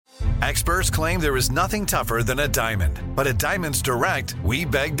Experts claim there is nothing tougher than a diamond. But at Diamonds Direct, we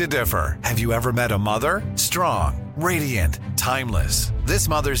beg to differ. Have you ever met a mother? Strong, radiant, timeless. This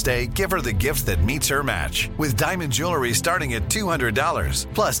Mother's Day, give her the gift that meets her match. With diamond jewelry starting at $200.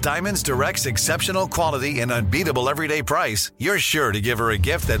 Plus Diamonds Direct's exceptional quality and unbeatable everyday price, you're sure to give her a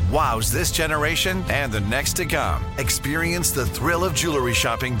gift that wows this generation and the next to come. Experience the thrill of jewelry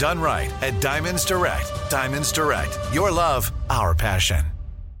shopping done right at Diamonds Direct. Diamonds Direct. Your love, our passion.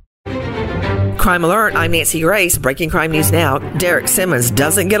 Crime Alert, I'm Nancy Grace. Breaking crime news now. Derek Simmons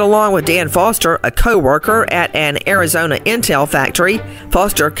doesn't get along with Dan Foster, a co-worker at an Arizona Intel factory.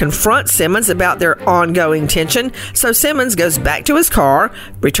 Foster confronts Simmons about their ongoing tension, so Simmons goes back to his car,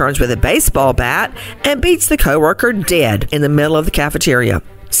 returns with a baseball bat, and beats the co-worker dead in the middle of the cafeteria.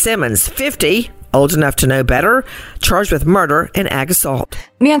 Simmons, 50, old enough to know better, charged with murder and ag assault.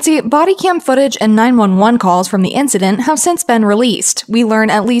 Nancy, body cam footage and 911 calls from the incident have since been released. We learn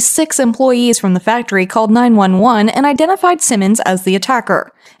at least 6 employees from the factory called 911 and identified Simmons as the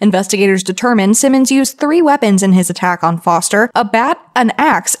attacker. Investigators determined Simmons used 3 weapons in his attack on Foster: a bat, an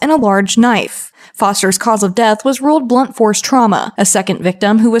axe, and a large knife. Foster's cause of death was ruled blunt force trauma. A second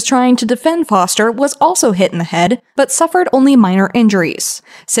victim who was trying to defend Foster was also hit in the head, but suffered only minor injuries.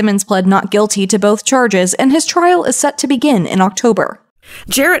 Simmons pled not guilty to both charges, and his trial is set to begin in October.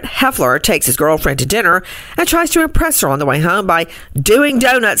 Jarrett Heffler takes his girlfriend to dinner and tries to impress her on the way home by doing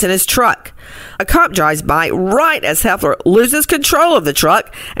donuts in his truck. A cop drives by right as Heffler loses control of the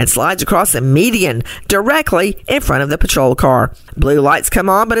truck and slides across the median directly in front of the patrol car. Blue lights come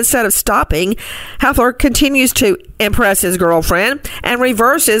on, but instead of stopping, Heffler continues to impress his girlfriend and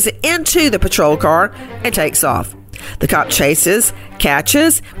reverses into the patrol car and takes off. The cop chases,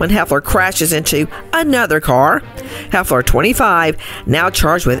 catches, when Heffler crashes into another car. Heffler, 25, now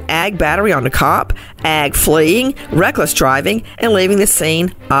charged with ag battery on the cop, ag fleeing, reckless driving, and leaving the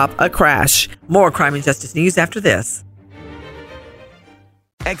scene of a crash. More crime and justice news after this.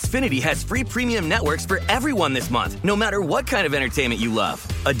 Xfinity has free premium networks for everyone this month, no matter what kind of entertainment you love.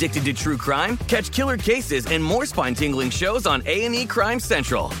 Addicted to true crime? Catch killer cases and more spine-tingling shows on A&E Crime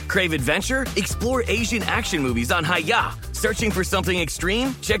Central. Crave adventure? Explore Asian action movies on Hi-Ya. Searching for something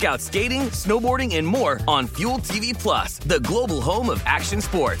extreme? Check out skating, snowboarding, and more on Fuel TV Plus, the global home of action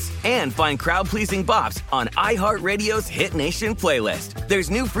sports. And find crowd-pleasing bops on iHeartRadio's Hit Nation playlist. There's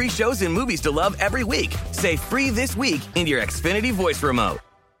new free shows and movies to love every week. Say free this week in your Xfinity voice remote.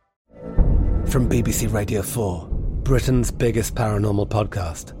 From BBC Radio 4, Britain's biggest paranormal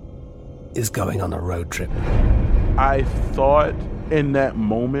podcast is going on a road trip. I thought in that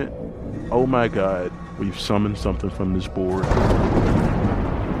moment, oh my God, we've summoned something from this board.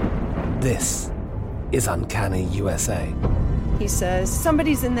 This is Uncanny USA. He says,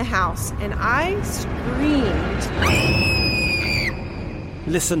 somebody's in the house, and I screamed.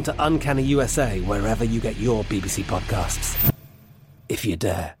 Listen to Uncanny USA wherever you get your BBC podcasts, if you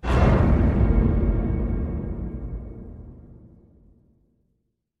dare.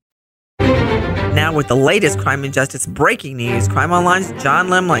 Now with the latest crime and justice breaking news, Crime Online's John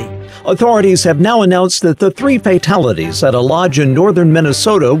Lemley. Authorities have now announced that the 3 fatalities at a lodge in northern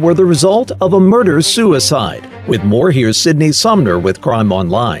Minnesota were the result of a murder-suicide. With more, here's Sydney Sumner with Crime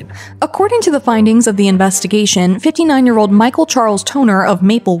Online. According to the findings of the investigation, 59-year-old Michael Charles Toner of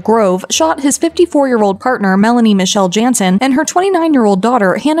Maple Grove shot his 54-year-old partner Melanie Michelle Jansen and her 29-year-old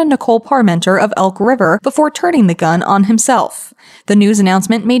daughter Hannah Nicole Parmenter of Elk River before turning the gun on himself. The news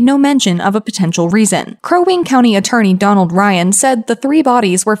announcement made no mention of a potential reason. Crow Wing County Attorney Donald Ryan said the 3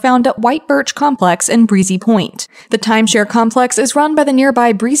 bodies were found at White Birch Complex in Breezy Point. The timeshare complex is run by the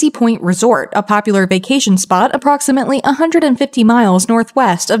nearby Breezy Point Resort, a popular vacation spot approximately 150 miles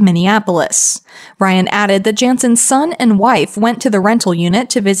northwest of Minneapolis. Ryan added that Jansen's son and wife went to the rental unit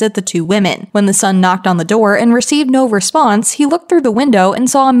to visit the 2 women. When the son knocked on the door and received no response, he looked through the window and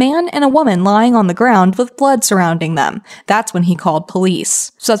saw a man and a woman lying on the ground with blood surrounding them. That's when he called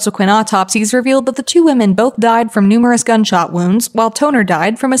police. Subsequent autopsies revealed that the 2 women both died from numerous gunshot wounds, while Toner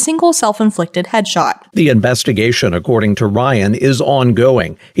died from a single self-inflicted headshot. The investigation, according to Ryan, is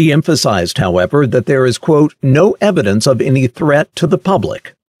ongoing. He emphasized, however, that there is, quote, no evidence of any threat to the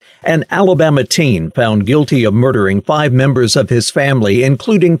public. An Alabama teen found guilty of murdering 5 members of his family,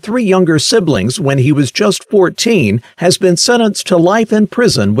 including 3 younger siblings, when he was just 14, has been sentenced to life in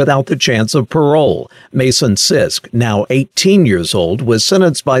prison without the chance of parole. Mason Sisk, now 18 years old, was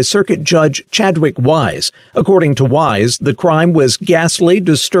sentenced by Circuit Judge Chadwick Wise. According to Wise, the crime was ghastly,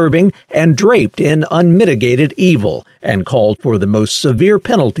 disturbing, and draped in unmitigated evil, and called for the most severe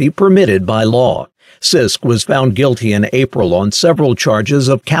penalty permitted by law. Sisk was found guilty in April on several charges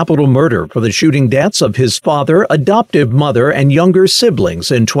of capital murder for the shooting deaths of his father, adoptive mother, and younger siblings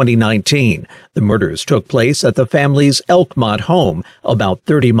in 2019. The murders took place at the family's Elkmont home, about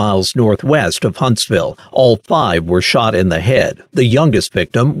 30 miles northwest of Huntsville. All 5 were shot in the head. The youngest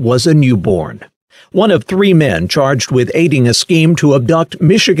victim was a newborn. One of 3 men charged with aiding a scheme to abduct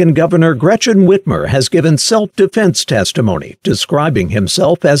Michigan Governor Gretchen Whitmer has given self-defense testimony, describing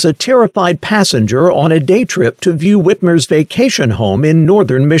himself as a terrified passenger on a day trip to view Whitmer's vacation home in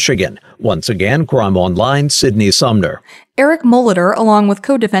northern Michigan. Once again, Crime Online's Sydney Sumner. Eric Molitor, along with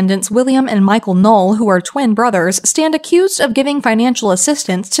co-defendants William and Michael Knoll, who are twin brothers, stand accused of giving financial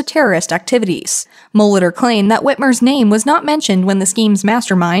assistance to terrorist activities. Molitor claimed that Whitmer's name was not mentioned when the scheme's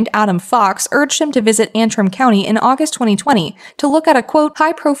mastermind, Adam Fox, urged him to visit Antrim County in August 2020 to look at a, quote,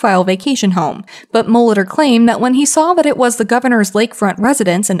 high-profile vacation home. But Molitor claimed that when he saw that it was the governor's lakefront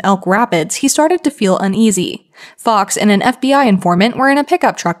residence in Elk Rapids, he started to feel uneasy. Fox and an FBI informant were in a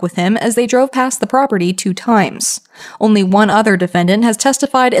pickup truck with him as they drove past the property 2 times. Only one other defendant has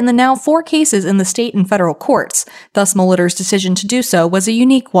testified in the now 4 cases in the state and federal courts, thus Molitor's decision to do so was a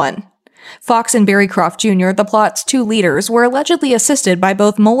unique one. Fox and Barry Croft Jr., the plot's 2 leaders, were allegedly assisted by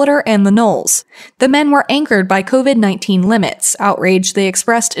both Molitor and the Knolls. The men were anchored by COVID-19 limits, outrage they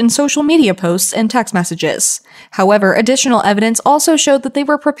expressed in social media posts and text messages. However, additional evidence also showed that they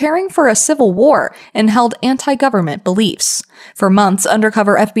were preparing for a civil war and held anti-government beliefs. For months,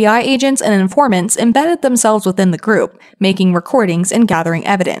 undercover FBI agents and informants embedded themselves within the group, making recordings and gathering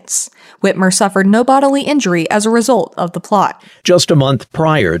evidence. Whitmer suffered no bodily injury as a result of the plot. Just a month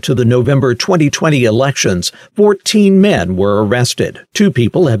prior to the November 2020 elections, 14 men were arrested. 2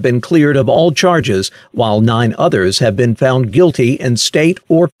 people have been cleared of all charges, while 9 others have been found guilty in state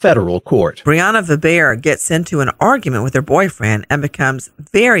or federal court. Brianna Vibert gets into an argument with her boyfriend and becomes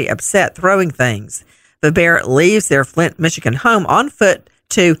very upset, throwing things. Vibert leaves their Flint, Michigan home on foot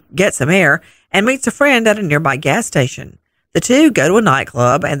to get some air and meets a friend at a nearby gas station. The 2 go to a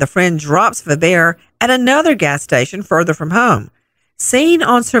nightclub, and the friend drops Vibert at another gas station further from home. Seen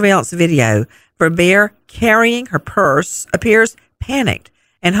on surveillance video, Vibert carrying her purse appears panicked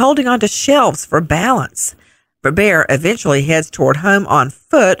and holding onto shelves for balance. Vibert eventually heads toward home on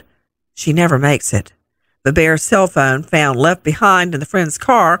foot. She never makes it. Vibert's cell phone found left behind in the friend's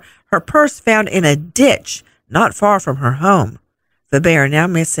car, her purse found in a ditch not far from her home. Vibert now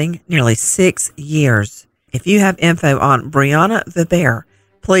missing nearly 6 years. If you have info on Brianna Vibert,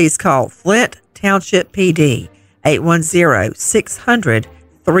 please call Flint Township PD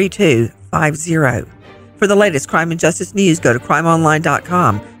 810-600-3250. For the latest crime and justice news, go to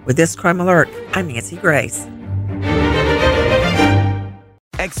crimeonline.com. With this crime alert, I'm Nancy Grace.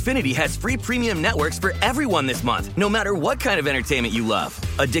 Xfinity has free premium networks for everyone this month, no matter what kind of entertainment you love.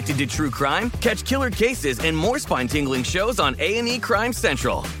 Addicted to true crime? Catch killer cases and more spine-tingling shows on A&E Crime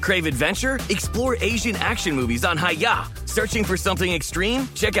Central. Crave adventure? Explore Asian action movies on Hi-Ya. Searching for something extreme?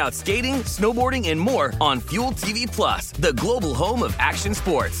 Check out skating, snowboarding, and more on Fuel TV Plus, the global home of action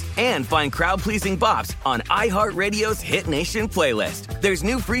sports. And find crowd-pleasing bops on iHeartRadio's Hit Nation playlist. There's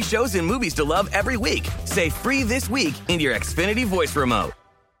new free shows and movies to love every week. Say free this week in your Xfinity voice remote.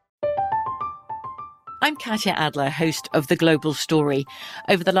 I'm Katya Adler, host of The Global Story.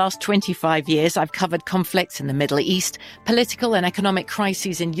 Over the last 25 years, I've covered conflicts in the Middle East, political and economic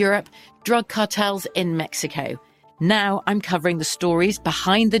crises in Europe, drug cartels in Mexico. Now I'm covering the stories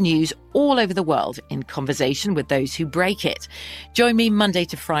behind the news all over the world in conversation with those who break it. Join me Monday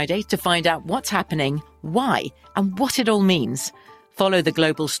to Friday to find out what's happening, why, and what it all means. Follow The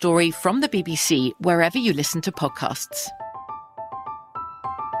Global Story from the BBC wherever you listen to podcasts.